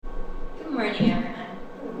Good morning,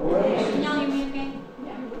 everyone. Can y'all hear me okay?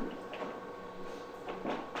 Yeah.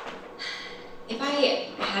 If I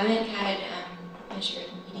haven't had pleasure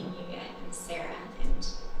of meeting you yet, I'm Sarah, and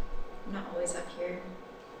I'm not always up here.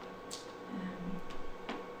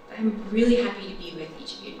 But I'm really happy to be with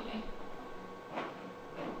each of you today.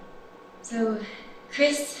 So,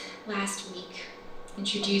 Chris last week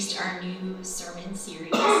introduced our new sermon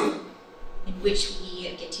series in which we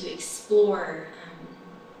get to explore,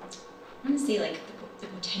 I want to say like the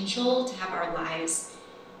potential to have our lives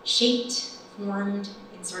shaped, formed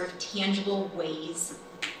in sort of tangible ways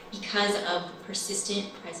because of the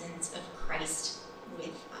persistent presence of Christ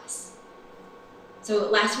with us.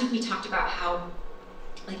 So last week we talked about how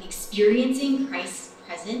like experiencing Christ's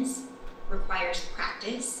presence requires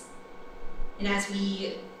practice. And as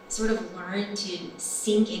we sort of learn to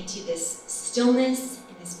sink into this stillness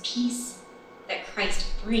and this peace that Christ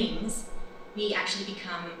brings, we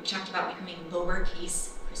talked about becoming lowercase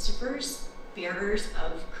Christophers, bearers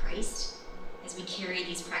of Christ, as we carry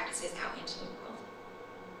these practices out into the world.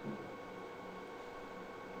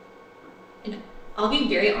 And I'll be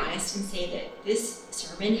very honest and say that this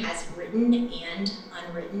sermon has written and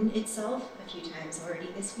unwritten itself a few times already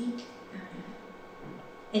this week.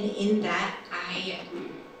 And in that, I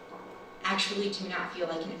actually do not feel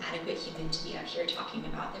like an adequate human to be up here talking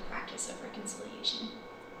about the practice of reconciliation.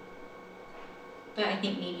 But I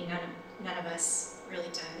think maybe none of us really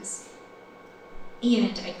does.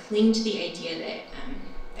 And I cling to the idea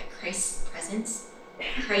that Christ's presence,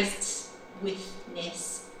 Christ's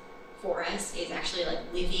withness for us is actually like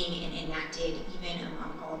living and enacted even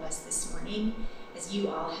among all of us this morning, as you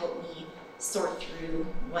all help me sort through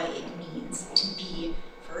what it means to be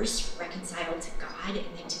first reconciled to God and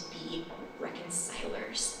then to be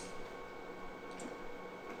reconcilers.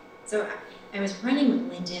 So I was running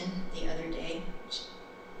with Lyndon the other day, which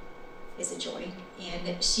is a joy,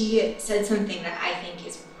 and she said something that I think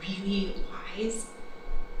is really wise.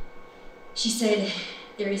 She said,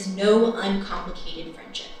 "There is no uncomplicated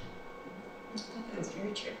friendship." I thought that was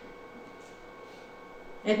very true.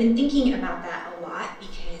 And I've been thinking about that a lot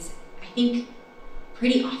because I think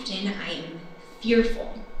pretty often I am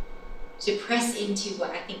fearful to press into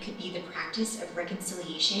what I think could be the practice of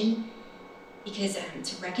reconciliation, because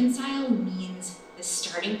to reconcile means the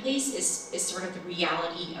starting place is sort of the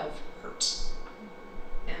reality of hurt.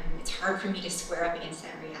 It's hard for me to square up against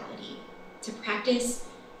that reality. To practice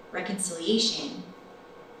reconciliation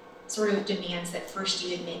sort of demands that first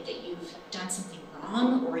you admit that you've done something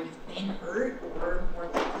wrong, or you've been hurt, or more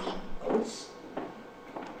likely both.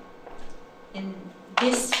 And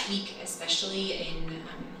this week, especially in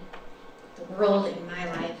the world, in my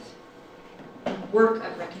life, the work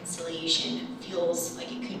of reconciliation feels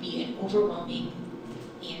like it could be an overwhelming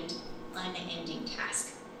and unending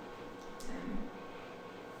task.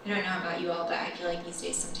 I don't know about you all, but I feel like these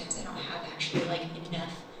days sometimes I don't have actually like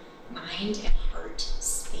enough mind and heart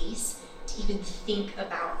space to even think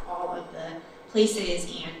about all of the places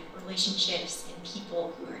and relationships and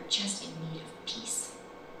people who are just in need of peace.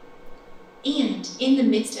 And in the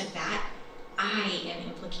midst of that, I am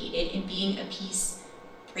implicated in being a peace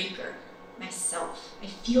breaker myself. I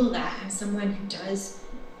feel that I'm someone who does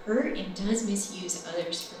hurt and does misuse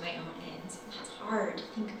others for my own ends. And that's hard to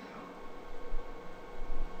think about.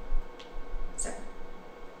 So,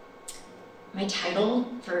 my title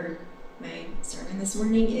for my sermon this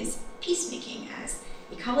morning is Peacemaking as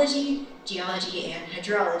Ecology, Geology, and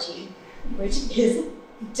Hydrology, which is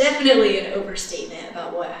definitely an overstatement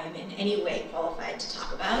about what I'm in any way qualified to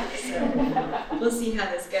talk about, so we'll see how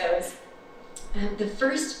this goes. The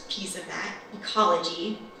first piece of that,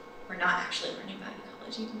 ecology, we're not actually learning about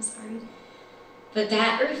ecology, I'm sorry, but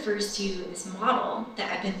that refers to this model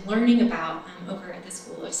that I've been learning about over at the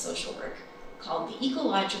School of Social Work called the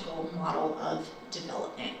ecological model of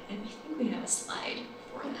development, and I think we have a slide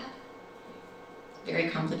for that. Very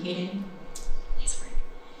complicated. Nice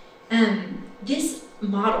work. This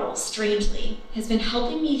model, strangely, has been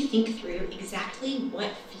helping me think through exactly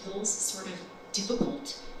what feels sort of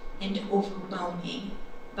difficult and overwhelming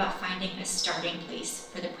about finding a starting place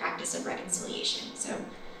for the practice of reconciliation. So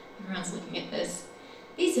everyone's looking at this.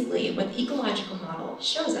 Basically, what the ecological model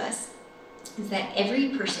shows us is that every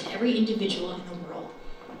person, every individual in the world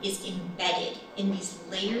is embedded in these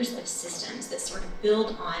layers of systems that sort of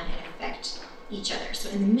build on and affect each other. So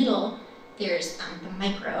in the middle, there's the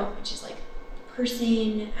micro, which is like the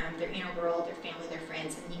person, their inner world, their family, their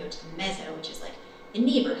friends, and then you go to the meso, which is like the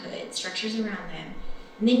neighborhood, structures around them.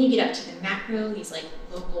 And then you get up to the macro, these like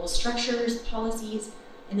local structures, policies,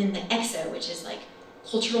 and then the exo, which is like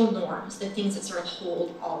cultural norms, the things that sort of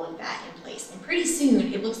hold all of that in place. And pretty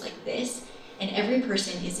soon it looks like this, and every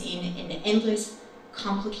person is in an endless,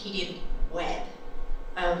 complicated web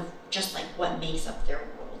of just like what makes up their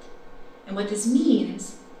world. And what this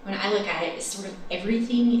means, when I look at it, is sort of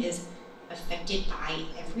everything is affected by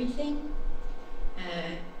everything.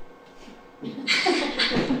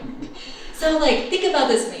 So like, think about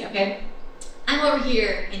this with me, okay? I'm over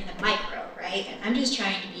here in the micro, right? And I'm just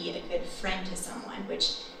trying to be a good friend to someone,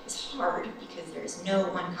 which is hard because there's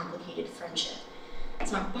no uncomplicated friendship.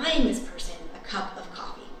 So I'm buying this person a cup of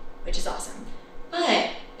coffee, which is awesome.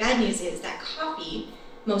 But bad news is that coffee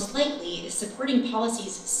most likely is supporting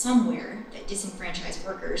policies somewhere that disenfranchise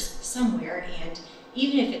workers somewhere, and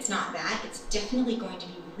even if it's not that, it's definitely going to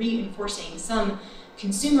be reinforcing some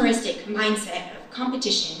consumeristic mindset of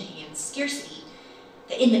competition and scarcity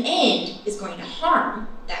that in the end is going to harm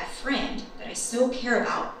that friend that I so care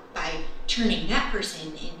about by turning that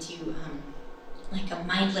person into like a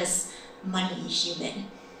mindless money human,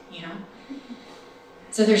 you know?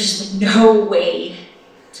 So there's just like no way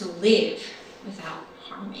to live without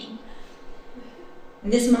harming.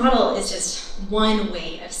 And this model is just one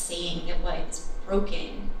way of saying that what is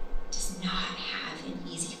broken does not have an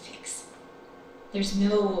easy fix. There's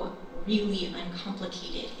no really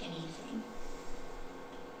uncomplicated anything.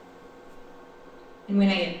 And when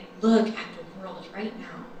I look at the world right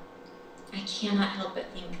now, I cannot help but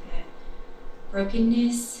think that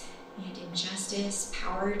brokenness and injustice,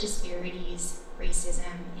 power disparities, racism,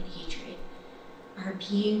 and hatred are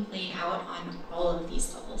being played out on all of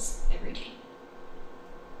these levels every day.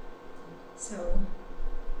 So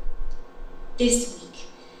this week,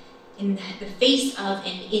 in the face of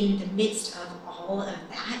and in the midst of all of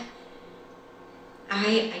that,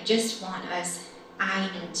 I just want us, I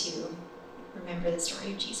need to remember the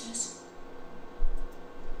story of Jesus.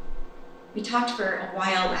 We talked for a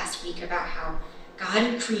while last week about how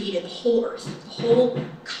God created the whole earth, the whole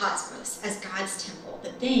cosmos as God's temple.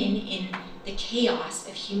 But then in the chaos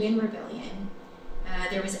of human rebellion,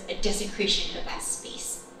 there was a desecration of that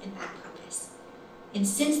space and that purpose. And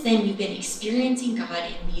since then, we've been experiencing God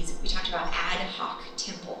in these, we talked about ad hoc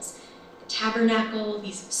temples. The tabernacle,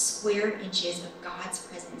 these square inches of God's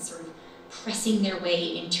presence sort of pressing their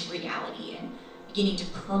way into reality and beginning to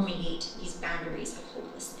permeate these boundaries of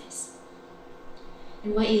hopelessness.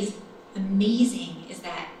 And what is amazing is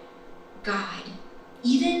that God,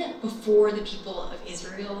 even before the people of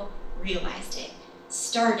Israel realized it,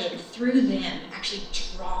 started through them actually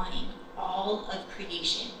drawing all of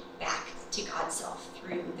creation back to God's self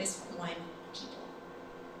through this one people.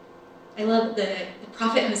 I love the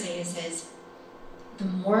prophet Hosea says, the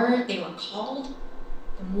more they were called,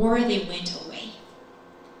 the more they went away.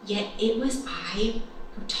 Yet it was I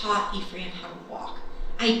who taught Ephraim how to walk.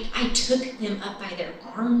 I took them up by their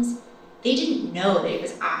arms. They didn't know that it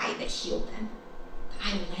was I that healed them. But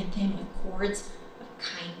I led them with cords of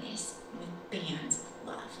kindness and with bands of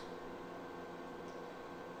love.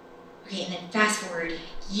 Okay, and then fast forward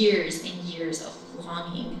years and years of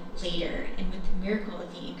longing later, and with the miracle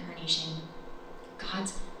of the incarnation,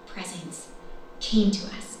 God's presence came to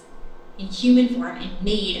us in human form and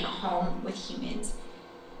made a home with humans.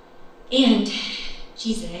 And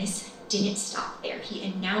Jesus didn't stop there. He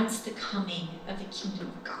announced the coming of the kingdom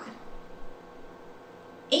of God.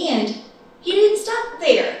 And he didn't stop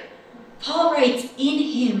there. Paul writes, in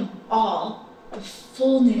him all the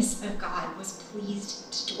fullness of God was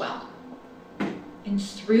pleased to dwell. And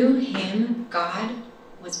through him, God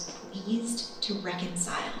was pleased to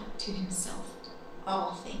reconcile to himself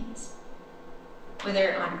all things,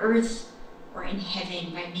 whether on earth or in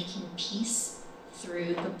heaven, by making peace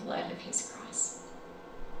through the blood of his cross.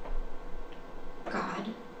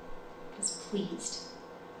 God was pleased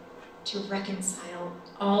to reconcile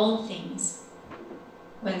all things,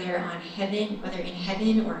 whether in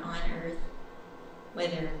heaven or on earth,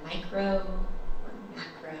 whether micro or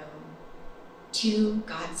macro, to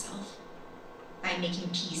God's self by making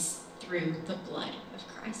peace through the blood of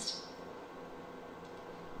Christ.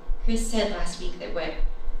 Chris said last week that what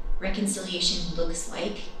reconciliation looks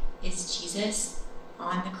like is Jesus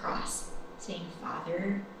on the cross saying,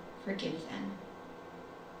 Father, forgive them.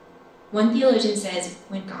 One theologian says,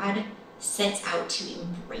 when God sets out to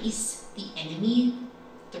embrace the enemy,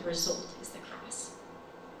 the result is the cross.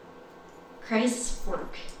 Christ's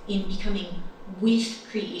work in becoming with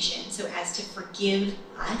creation so as to forgive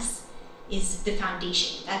us is the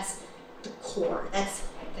foundation. That's the core. That's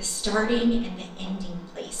the starting and the ending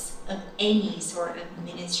place of any sort of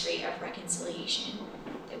ministry of reconciliation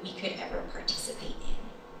that we could ever participate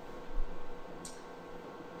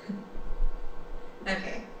in.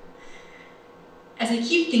 Okay. As as I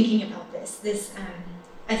keep thinking about this,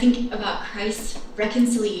 I think about Christ's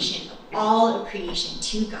reconciliation of all of creation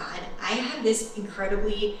to God. I have this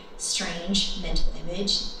incredibly strange mental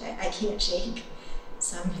image that I can't shake,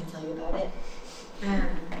 so I'm going to tell you about it.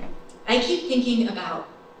 I keep thinking about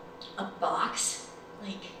a box,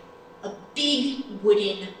 like a big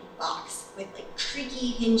wooden box with like creaky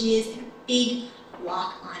hinges and a big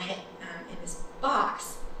lock on it. And this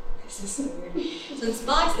box, this is so weird. So this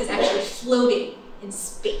box is actually floating in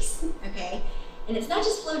space, okay? And it's not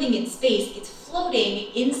just floating in space, it's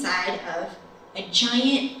floating inside of a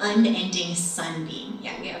giant unending sunbeam.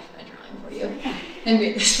 Yeah, we have a drawing for you. I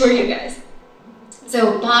made this for you guys.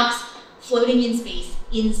 So box floating in space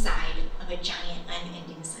inside of a giant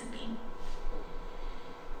unending sunbeam.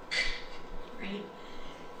 Right?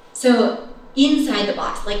 So inside the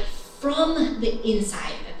box, like from the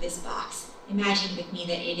inside of this box, imagine with me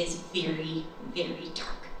that it is very, very dark.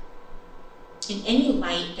 And any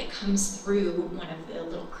light that comes through one of the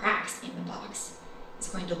little cracks in the box is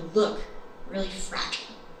going to look really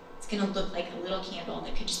fragile. It's going to look like a little candle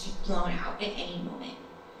that could just be blown out at any moment.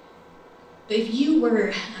 But if you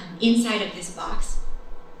were inside of this box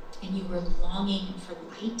and you were longing for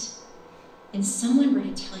light, and someone were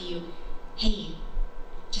to tell you, hey,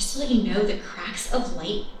 just to let you know, the cracks of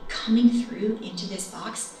light coming through into this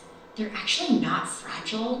box, they're actually not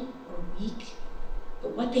fragile or weak.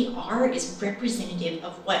 But what they are is representative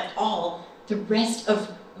of what all the rest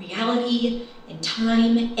of reality and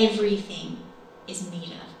time, everything is made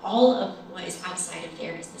of. All of what is outside of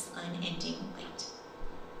there is this unending light.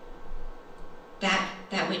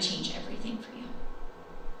 That would change everything for you.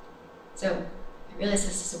 So I realize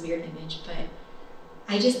this is a weird image, but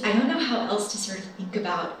I don't know how else to sort of think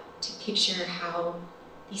about, to picture how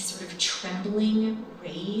these sort of trembling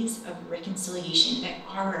rays of reconciliation that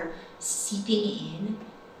are seeping in,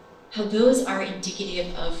 how those are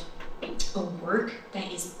indicative of a work that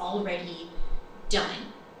is already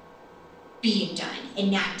done, being done,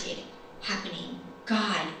 enacted, happening.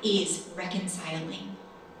 God is reconciling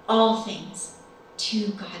all things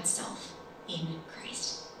to God's self in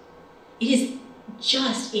Christ. It is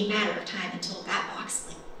just a matter of time until that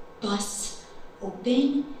box busts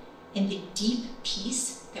open and the deep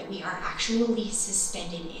peace that we are actually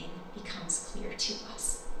suspended in becomes clear to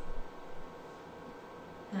us.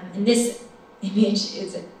 And this image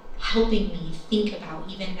is helping me think about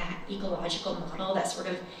even that ecological model, that sort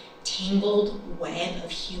of tangled web of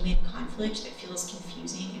human conflict that feels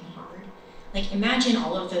confusing and hard. Like, imagine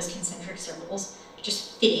all of those concentric circles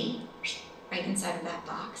just fitting right inside of that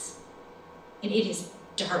box. And it is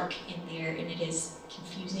dark in there, and it is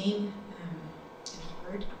confusing and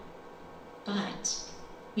hard. But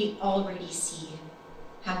we already see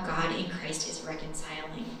how God in Christ is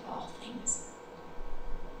reconciling all things.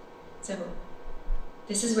 So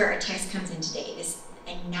this is where our text comes in today, this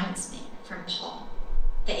announcement from Paul,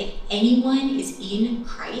 that if anyone is in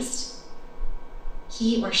Christ,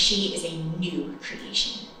 he or she is a new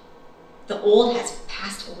creation. The old has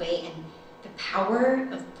passed away, and the power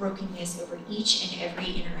of brokenness over each and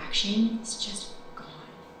every interaction is just gone.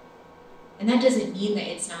 And that doesn't mean that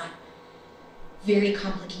it's not very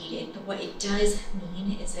complicated, but what it does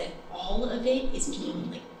mean is that all of it is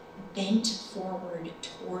being bent forward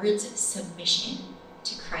towards submission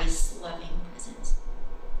to Christ's loving presence.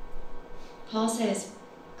 Paul says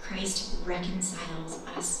Christ reconciles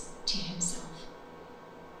us to himself.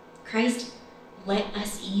 Christ let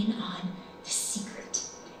us in on the secret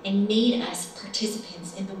and made us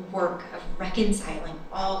participants in the work of reconciling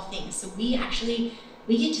all things. So we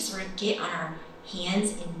get to sort of get on our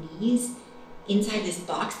hands and knees inside this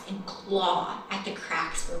box and claw at the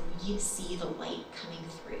cracks where we see the light coming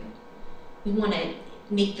through. We want to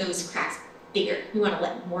make those cracks bigger. We want to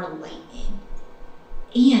let more light in.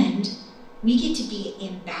 And we get to be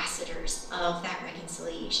ambassadors of that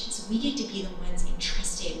reconciliation. So we get to be the ones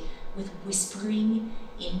entrusted with whispering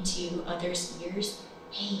into others' ears,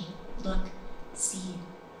 hey, look, see,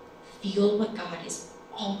 feel what God is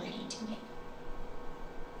already doing.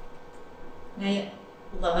 And I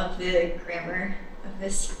love the grammar of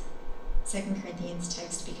this 2 Corinthians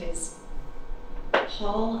text because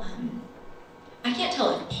Paul, I can't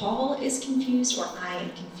tell if Paul is confused or I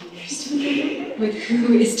am confused with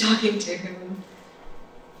who is talking to whom.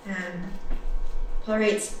 Paul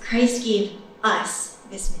writes, Christ gave us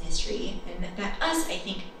this ministry, and that us, I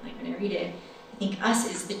think, when I read it, I think us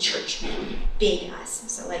is the church, big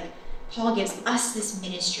us. So Paul gives us this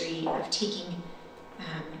ministry of taking,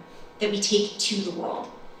 that we take to the world,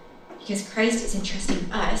 because Christ is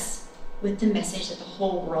entrusting us with the message that the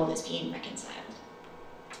whole world is being reconciled.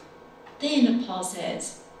 Then Paul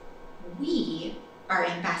says, we are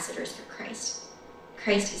ambassadors for Christ.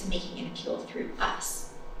 Christ is making an appeal through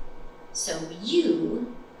us. So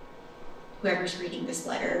you, whoever's reading this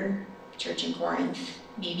letter, church in Corinth,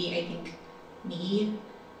 maybe I think me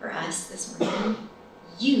or us this morning,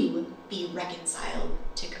 you be reconciled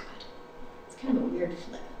to God. It's kind of a weird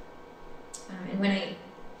flip. And when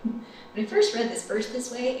I first read this verse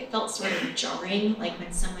this way, it felt sort of jarring, like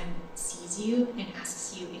when someone sees you and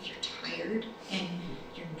asks you if you're tired and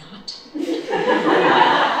you're not.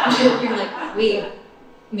 You're like, wait,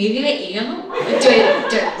 maybe I am?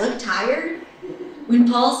 Do I look tired? When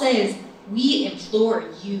Paul says, we implore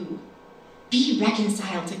you, be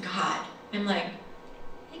reconciled to God, I'm like,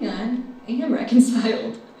 hang on, I am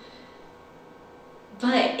reconciled.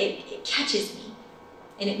 But it catches me,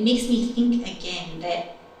 and it makes me think again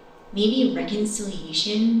that maybe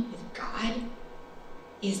reconciliation with God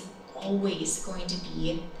is always going to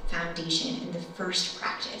be the foundation and the first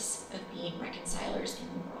practice of being reconcilers in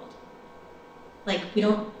the world. Like, we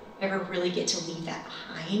don't ever really get to leave that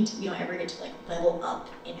behind. We don't ever get to level up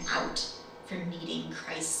and out from needing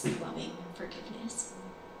Christ's loving forgiveness.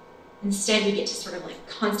 Instead, we get to sort of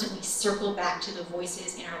constantly circle back to the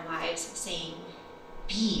voices in our lives saying,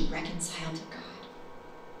 be reconciled to God.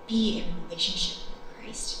 Be in relationship with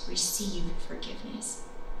Christ. Receive forgiveness.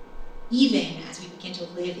 Even as we begin to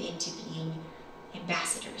live into being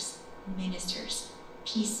ambassadors, ministers,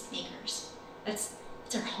 peacemakers. That's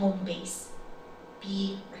our home base.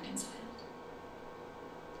 Be reconciled.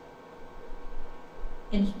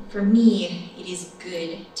 And for me, it is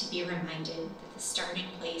good to be reminded that the starting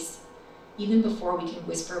place, even before we can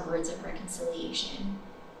whisper words of reconciliation,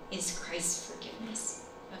 is Christ's forgiveness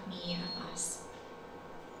of me and of us.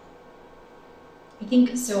 I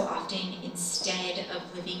think so often, instead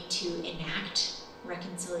of living to enact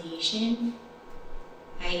reconciliation,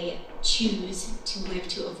 I choose to live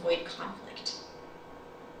to avoid conflict.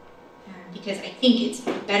 Because I think it's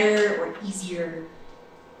better or easier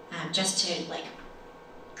just to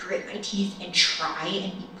grit my teeth and try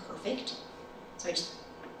and be perfect. So I just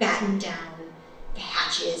batten down the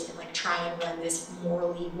hatches and try and run this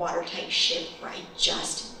morally watertight ship where I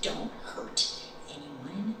just don't hurt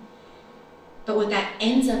anyone. But what that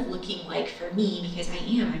ends up looking like for me, because I'm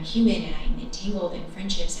human and I'm entangled in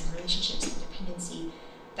friendships and relationships and dependency,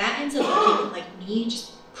 that ends up looking like me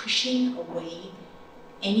just pushing away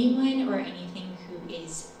anyone or anything who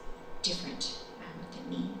is different than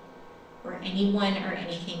me, or anyone or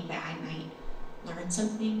anything that I might learn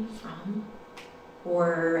something from,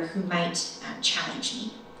 or who might challenge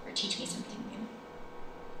me or teach me something new.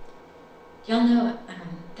 Y'all know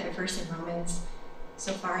that verse in Romans,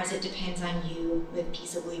 so far as it depends on you, live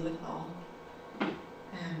peaceably with all.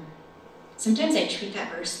 Sometimes I treat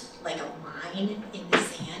that verse like a line in the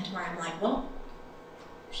sand where I'm like, well,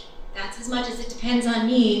 that's as much as it depends on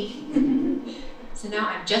me. So now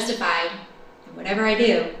I'm justified in whatever I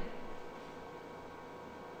do.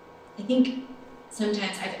 I think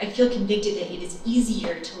sometimes I feel convicted that it is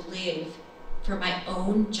easier to live for my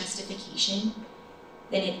own justification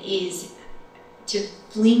than it is to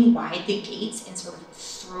fling wide the gates and sort of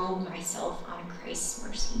throw myself on Christ's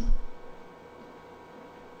mercy.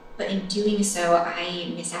 But in doing so,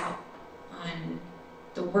 I miss out on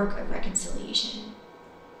the work of reconciliation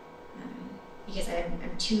because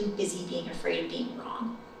I'm too busy being afraid of being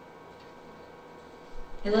wrong.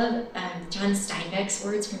 I love John Steinbeck's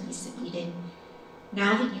words from Beasts of Eden.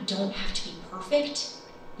 Now that you don't have to be perfect,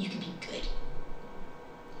 you can be good.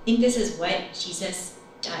 I think this is what Jesus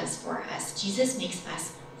does for us. Jesus makes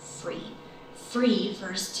us free. Free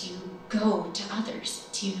first to go to others,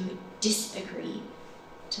 to disagree,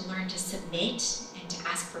 to learn to submit and to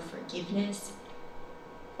ask for forgiveness.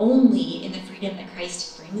 Only in the freedom that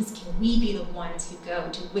Christ brings can we be the ones who go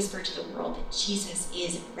to whisper to the world that Jesus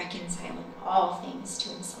is reconciling all things to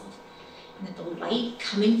himself, and that the light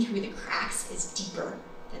coming through the cracks is deeper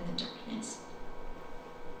than the darkness.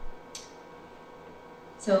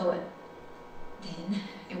 So then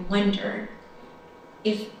I wonder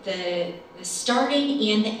if the starting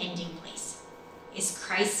and the ending place is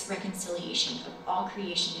Christ's reconciliation of all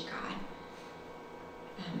creation to God.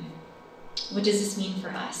 What does this mean for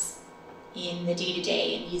us in the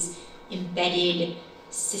day-to-day, in these embedded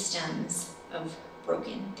systems of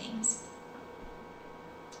broken things?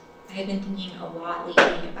 I have been thinking a lot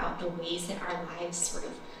lately about the ways that our lives sort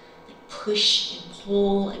of push and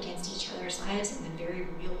pull against each other's lives and the very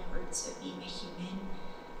real hurts of being a human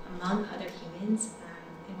among other humans.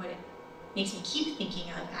 And what it makes me keep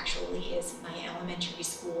thinking of actually is my elementary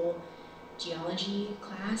school geology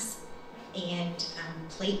class and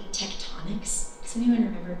plate tectonics. Does anyone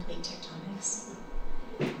remember plate tectonics?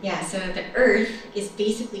 Yeah, so the Earth is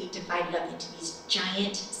basically divided up into these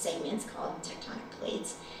giant segments called tectonic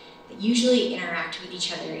plates that usually interact with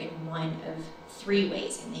each other in one of three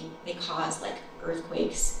ways, and they cause like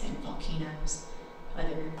earthquakes and volcanoes,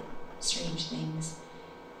 other strange things.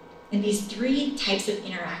 And these three types of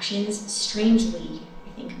interactions strangely,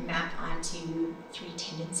 I think, map onto three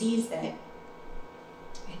tendencies that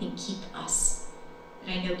I think keep us,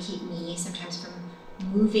 that I know keep me sometimes from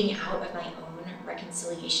moving out of my own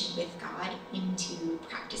reconciliation with God into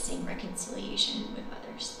practicing reconciliation with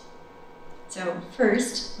others. So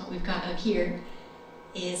first, what we've got up here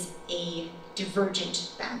is a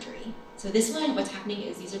divergent boundary. So this one, what's happening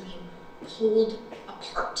is these are being pulled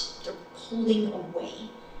apart. They're pulling away.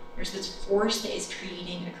 There's this force that is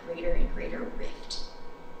creating a greater and greater rift.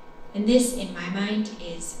 And this, in my mind,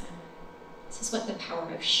 is this is what the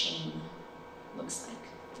power of shame looks like.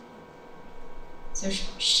 So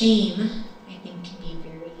shame, I think, can be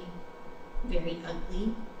very, very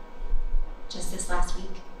ugly. Just this last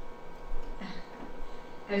week,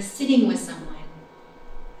 I was sitting with someone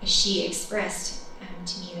as she expressed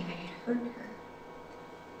to me that I had hurt her.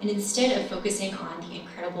 And instead of focusing on the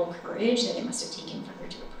incredible courage that it must have taken for her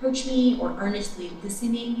to approach me or earnestly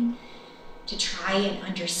listening to try and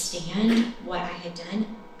understand what I had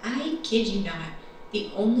done, I kid you not,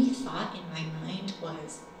 the only thought in my mind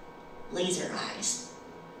was laser eyes.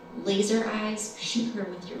 Laser eyes, shoot her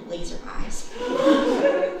with your laser eyes.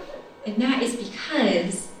 And that is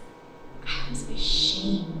because I was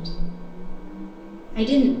ashamed. I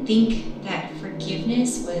didn't think that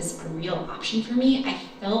forgiveness was a real option for me. I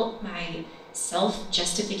felt my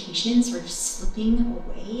self-justification sort of slipping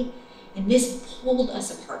away, and this pulled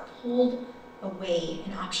us apart, pulled away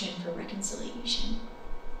an option for reconciliation.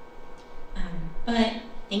 But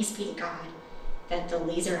thanks be to God that the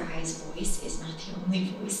laser eyes voice is not the only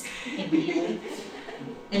voice in my head,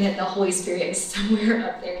 and that the Holy Spirit is somewhere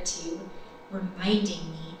up there too,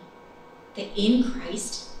 reminding me that in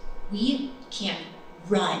Christ, we can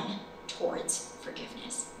run towards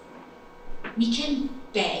forgiveness. We can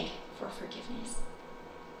beg for forgiveness.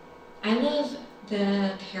 I love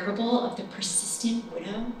the parable of the persistent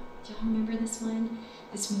widow. Do y'all remember this one?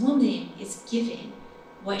 This woman is given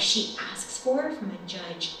what she asks for from a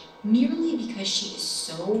judge merely because she is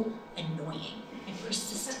so annoying and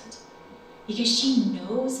persistent. Because she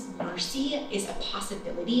knows mercy is a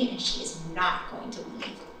possibility and she is not going to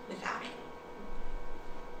leave without it.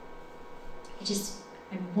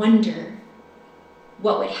 I wonder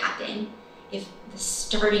what would happen if the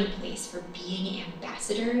starting place for being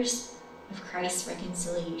ambassadors of Christ's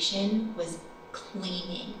reconciliation was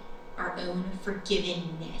claiming our own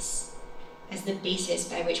forgivenness as the basis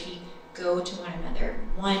by which we go to one another,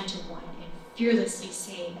 one to one, and fearlessly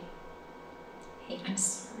say, hey, I'm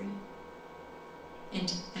sorry,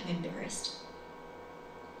 and I'm embarrassed.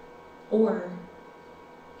 Or,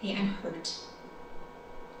 hey, I'm hurt,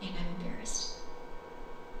 and I'm embarrassed.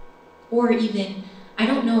 Or even, I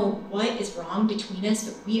don't know what is wrong between us,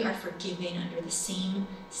 but we are forgiven under the same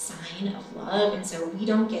sign of love, and so we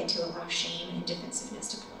don't get to allow shame and defensiveness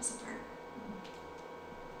to pull us apart.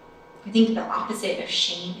 I think the opposite of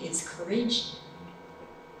shame is courage.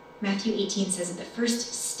 Matthew 18 says that the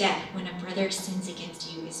first step when a brother sins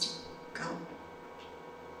against you is to go.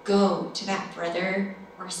 Go to that brother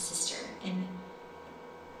or sister. And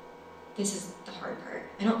this is the hard part.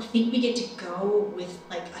 I don't think we get to go with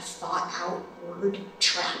like a thought out word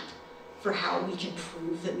trap for how we can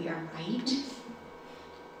prove that we are right.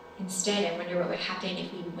 Instead, I wonder what would happen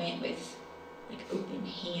if we went with like open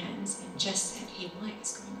hands and just said, hey, what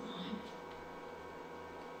is going on?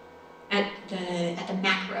 At the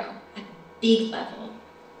macro, at the big level,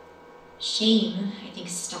 shame, I think,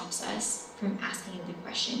 stops us from asking the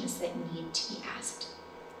questions that need to be asked.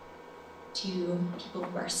 To people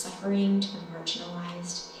who are suffering, to the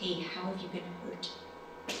marginalized, hey, how have you been hurt?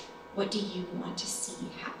 What do you want to see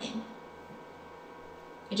happen?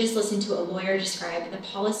 I just listened to a lawyer describe the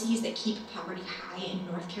policies that keep poverty high in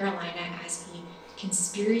North Carolina as a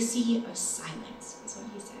conspiracy of silence, is what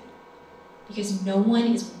he said. Because no one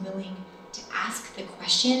is willing to ask the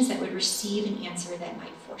questions that would receive an answer that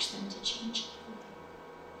might force them to change.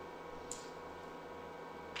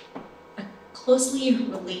 A closely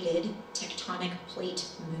related tectonic plate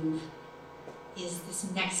move is this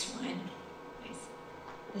next one.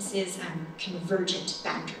 This is convergent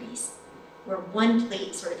boundaries, where one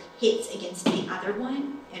plate sort of hits against the other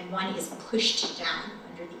one, and one is pushed down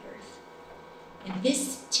under the earth. And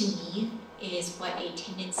this, to me, is what a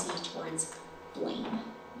tendency towards blame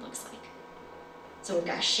looks like. So we've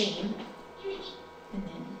got shame, and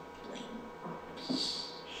then blame.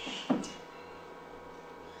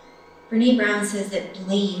 Brené Brown says that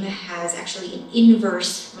blame has actually an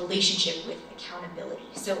inverse relationship with accountability.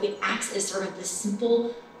 So it acts as sort of the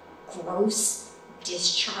simple, gross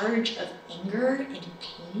discharge of anger and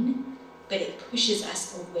pain, but it pushes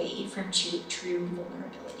us away from true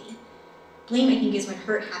vulnerability. Blame, I think, is when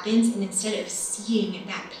hurt happens, and instead of seeing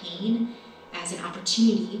that pain as an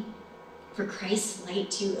opportunity for Christ's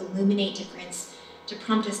light to illuminate difference, to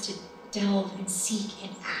prompt us to delve and seek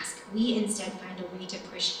and ask, we instead find a way to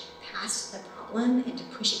push past the problem and to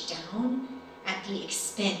push it down at the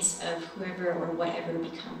expense of whoever or whatever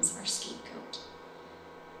becomes our scapegoat.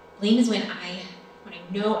 Blame is when I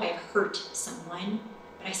know I've hurt someone,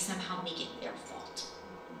 but I somehow make it their fault.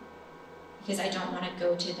 Because I don't want to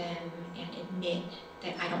go to them and admit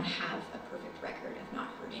that I don't have a perfect record of not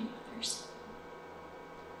hurting others.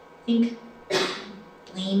 I think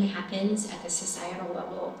blame happens at the societal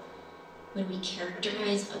level when we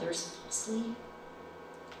characterize others falsely,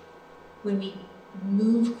 when we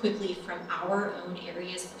move quickly from our own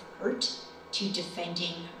areas of hurt to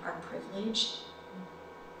defending our privilege,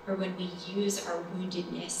 or when we use our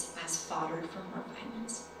woundedness as fodder for more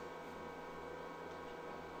violence.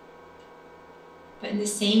 But in the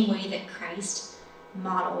same way that Christ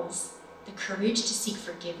models the courage to seek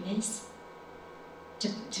forgiveness, to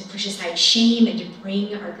push aside shame and to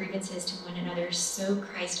bring our grievances to one another, so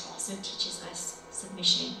Christ also teaches us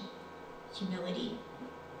submission, humility,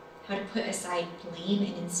 how to put aside blame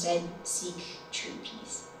and instead seek true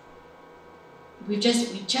peace. We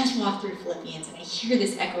just walked through Philippians, and I hear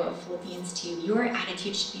this echo of Philippians 2. Your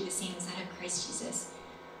attitude should be the same as that of Christ Jesus,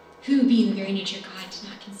 who, being the very nature of God, did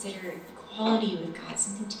not consider equality with God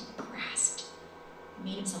something to be grasped,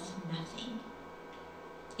 made himself nothing.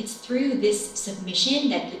 It's through this submission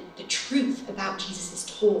that the truth about Jesus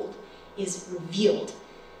is told, is revealed.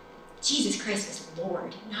 Jesus Christ is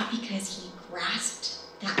Lord, not because he grasped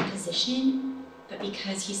that position, but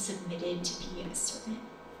because he submitted to be a servant.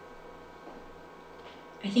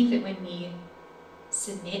 I think that when we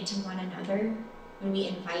submit to one another, when we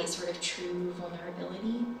invite sort of true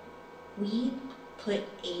vulnerability, we put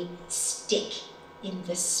a stick in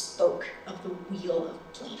the spoke of the wheel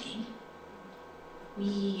of blaming.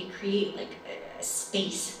 We create like a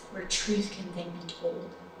space where truth can then be told.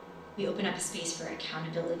 We open up a space for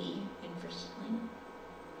accountability and for healing.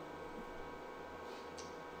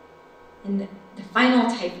 And the final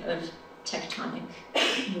type of tectonic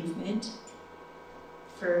movement,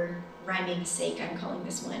 for rhyming's sake, I'm calling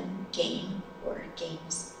this one game or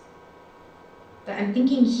games. But I'm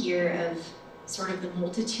thinking here of sort of the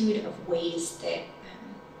multitude of ways that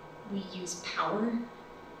we use power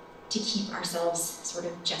to keep ourselves sort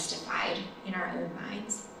of justified in our own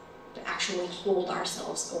minds, but actually hold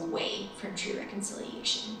ourselves away from true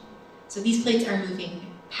reconciliation. So these plates are moving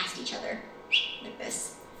past each other like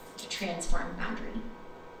this to transform boundary.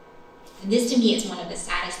 And this to me is one of the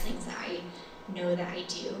saddest things that I know that I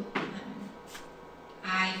do.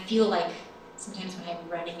 I feel like sometimes when I'm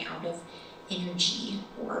running out of energy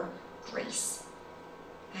or grace,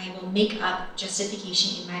 I will make up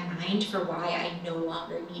justification in my mind for why I no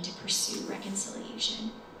longer need to pursue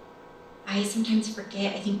reconciliation. I sometimes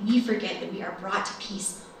forget, I think we forget that we are brought to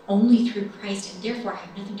peace only through Christ and therefore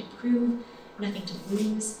have nothing to prove, nothing to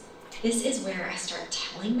lose. This is where I start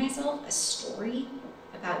telling myself a story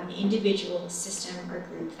about an individual, system, or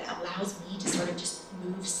group that allows me to sort of just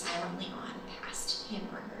move silently on past him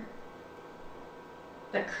or her.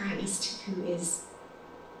 But Christ, who is,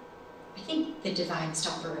 I think, the divine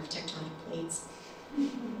stopper of tectonic plates,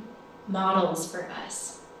 models for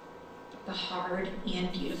us the hard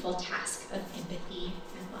and beautiful task of empathy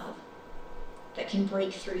and love that can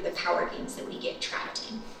break through the power games that we get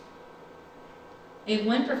trapped in. I have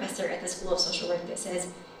one professor at the School of Social Work that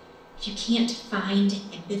says, if you can't find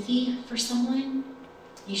empathy for someone,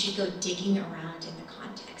 you should go digging around in the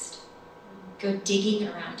context. Go digging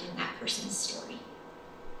around in that person's story.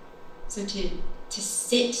 So to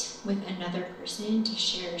sit with another person, to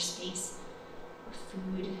share space or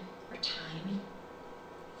food or time,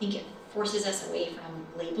 I think it forces us away from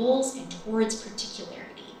labels and towards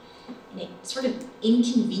particularity. And it sort of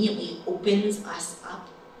inconveniently opens us up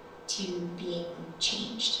to being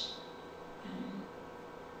changed.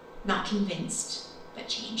 Not convinced, but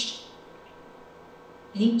changed.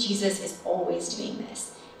 I think Jesus is always doing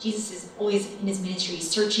this. Jesus is always in his ministry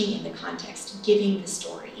searching in the context, giving the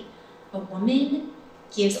story. A woman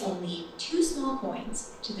gives only 2 small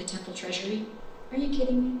coins to the temple treasury. Are you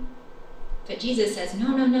kidding me? But Jesus says,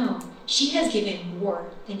 no. She has given more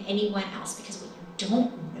than anyone else because what you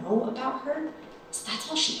don't know about her is that's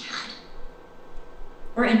all she had.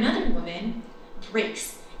 Or another woman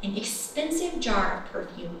breaks an expensive jar of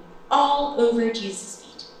perfume all over Jesus'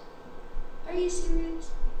 feet. Are you serious?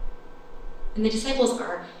 And the disciples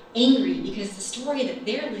are angry because the story that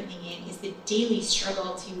they're living in is the daily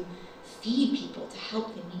struggle to feed people, to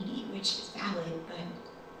help the needy, which is valid,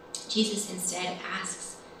 but Jesus instead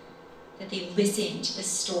asks that they listen to the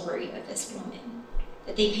story of this woman,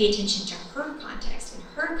 that they pay attention to her context. And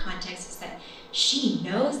her context is that she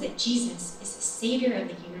knows that Jesus is the Savior of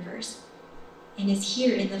the universe and is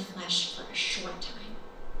here in the flesh for a short time.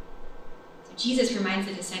 So Jesus reminds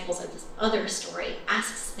the disciples of this other story,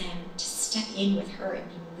 asks them to step in with her and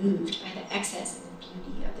be moved by the excess and the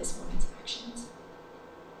beauty of this woman's actions.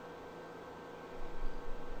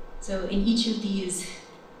 So in each of these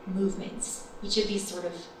movements, each of these sort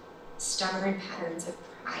of stubborn patterns of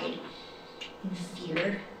pride and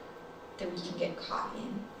fear that we can get caught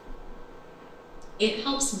in, it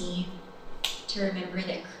helps me to remember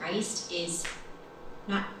that Christ is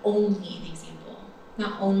not only an example,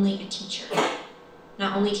 not only a teacher,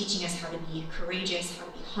 not only teaching us how to be courageous, how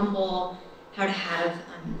to be humble, how to have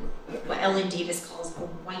what Ellen Davis calls a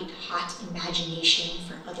white-hot imagination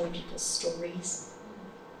for other people's stories.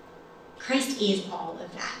 Christ is all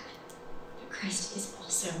of that, but Christ is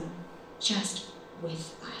also just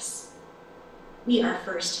with us. We are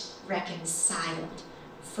first reconciled,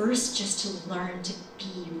 first just to learn to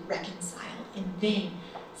be reconciled, and then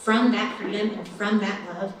from that freedom and from that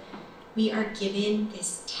love, we are given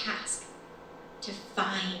this task to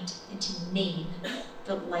find and to name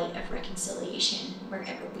the light of reconciliation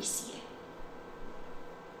wherever we see it.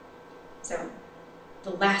 So,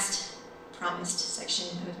 the last promised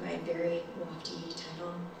section of my very lofty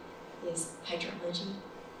title is hydrology.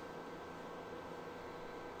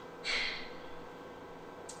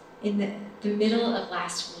 In the middle of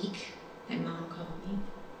last week, my mom called me,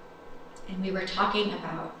 and we were talking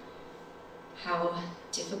about how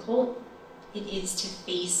difficult it is to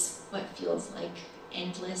face what feels like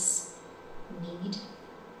endless need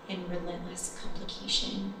and relentless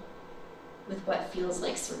complication with what feels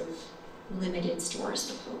like sort of limited stores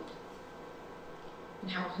of hope.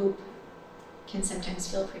 And how hope can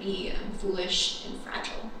sometimes feel pretty foolish and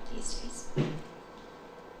fragile these days.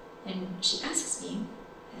 And she asks me,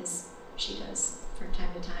 as she does from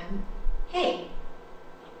time to time, hey,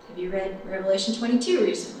 have you read Revelation 22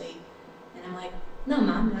 recently? And I'm like, no,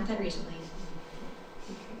 Mom, not that recently.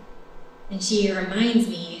 And she reminds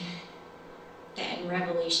me that in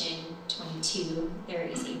Revelation 22, there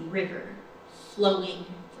is a river flowing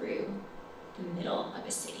through the middle of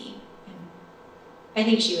a city. And I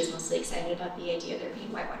think she was mostly excited about the idea of there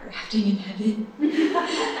being whitewater rafting in heaven.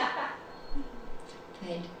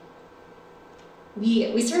 But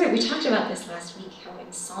we talked about this last week, how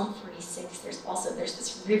in Psalm 46, there's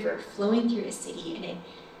this river flowing through a city, and it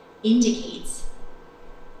indicates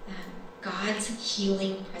God's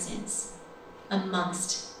healing presence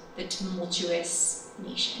amongst the tumultuous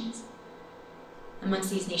nations, amongst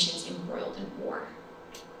these nations embroiled in war.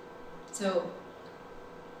 So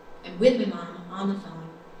I'm with my mom on the phone,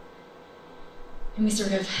 and we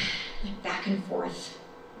sort of back and forth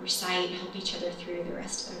recite, help each other through the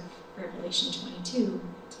rest of Revelation 22.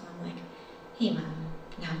 So I'm like, hey, Mom,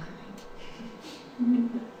 now I'm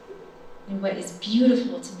crying. And what is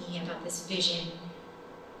beautiful to me about this vision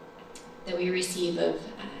that we receive of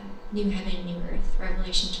new heaven, new earth,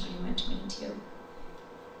 Revelation 21-22,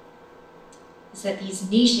 is that these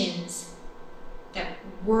nations that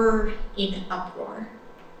were in uproar,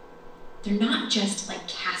 they're not just like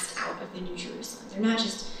cast out of the New Jerusalem. They're not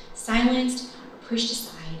just silenced or pushed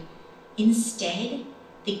aside. Instead,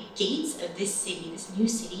 the gates of this city, this new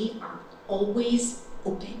city, are always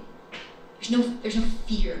open. There's no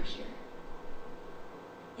fear here.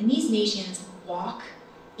 And these nations walk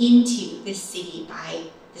into this city by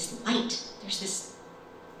this light. There's this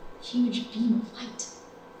huge beam of light.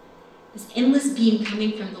 This endless beam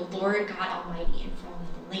coming from the Lord God Almighty and from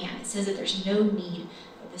the Lamb. It says that there's no need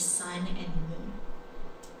of the sun and the moon.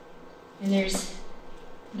 And there's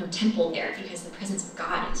no temple there because the presence of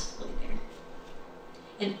God is fully there.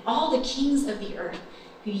 And all the kings of the earth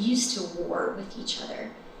who used to war with each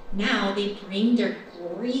other, now they bring their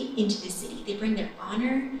glory into the city. They bring their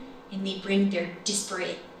honor and they bring their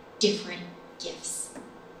disparate, different gifts.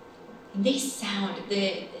 And the sound of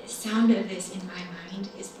this in my mind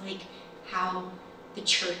is like how the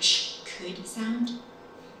church could sound.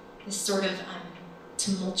 This sort of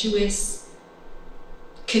tumultuous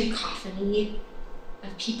cacophony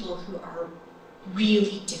of people who are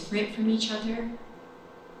really different from each other,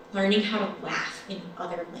 learning how to laugh in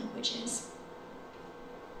other languages.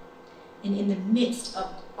 And in the midst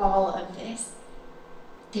of all of this,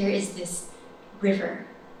 there is this river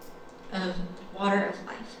of water of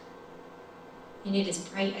life and it is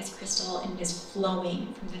bright as crystal, and it is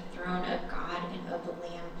flowing from the throne of God and of the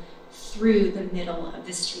Lamb through the middle of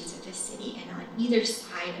the streets of this city. And on either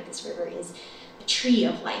side of this river is a tree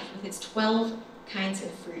of life with its 12 kinds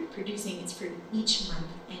of fruit, producing its fruit each month.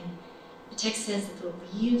 And the text says that the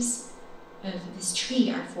leaves of this tree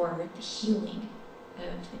are for the healing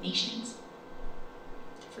of the nations,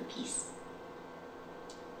 for peace.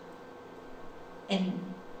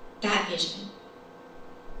 And that vision,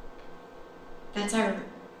 that's our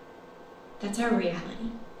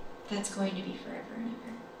reality. That's going to be forever and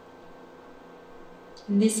ever.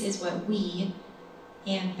 And this is what we,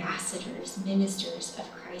 ambassadors, ministers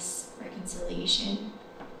of Christ's reconciliation,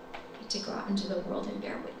 get to go out into the world and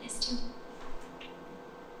bear witness to.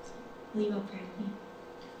 Will you all pray with me?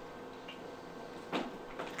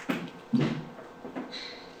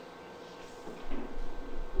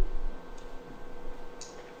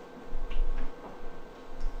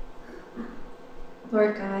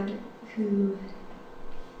 Lord God, who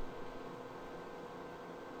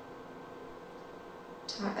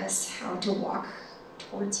taught us how to walk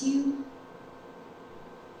towards you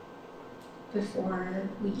before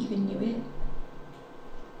we even knew it,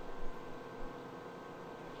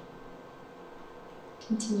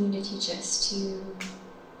 continue to teach us to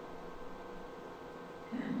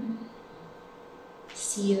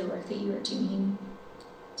see the work that you are doing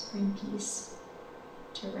to bring peace,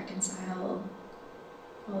 to reconcile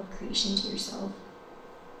all of creation to yourself.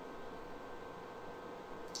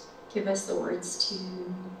 Give us the words to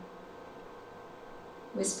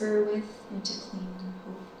whisper with and to cling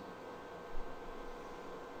hope.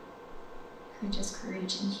 Grant us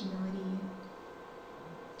courage and humility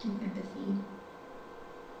and empathy.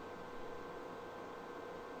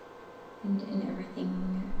 And in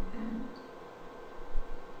everything,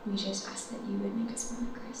 we just ask that you would make us more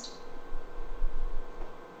like Christ.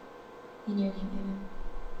 In your name, amen.